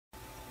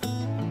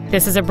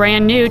This is a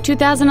brand new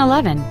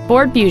 2011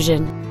 Ford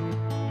Fusion.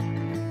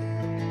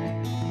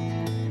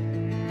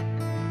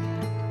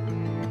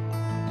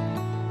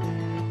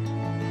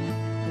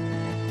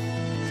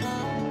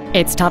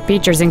 Its top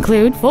features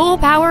include full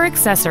power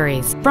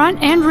accessories, front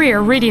and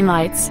rear reading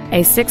lights,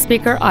 a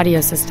 6-speaker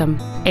audio system,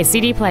 a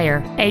CD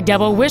player, a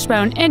double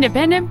wishbone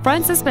independent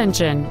front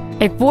suspension,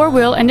 a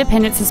 4-wheel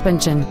independent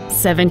suspension,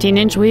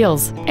 17-inch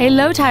wheels, a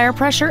low tire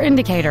pressure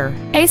indicator,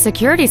 a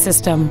security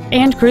system,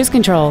 and cruise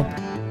control.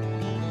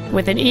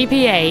 With an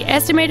EPA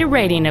estimated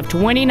rating of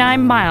 29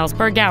 miles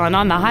per gallon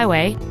on the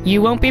highway, you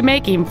won't be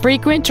making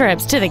frequent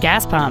trips to the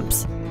gas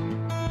pumps.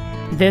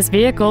 This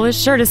vehicle is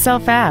sure to sell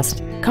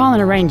fast. Call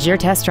and arrange your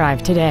test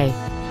drive today.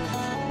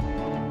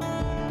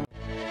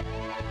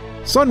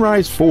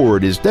 Sunrise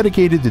Ford is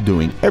dedicated to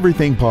doing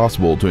everything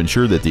possible to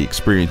ensure that the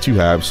experience you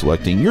have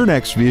selecting your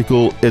next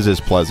vehicle is as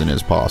pleasant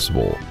as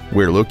possible.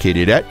 We're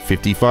located at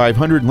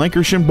 5500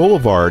 Lankershim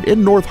Boulevard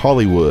in North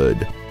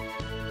Hollywood.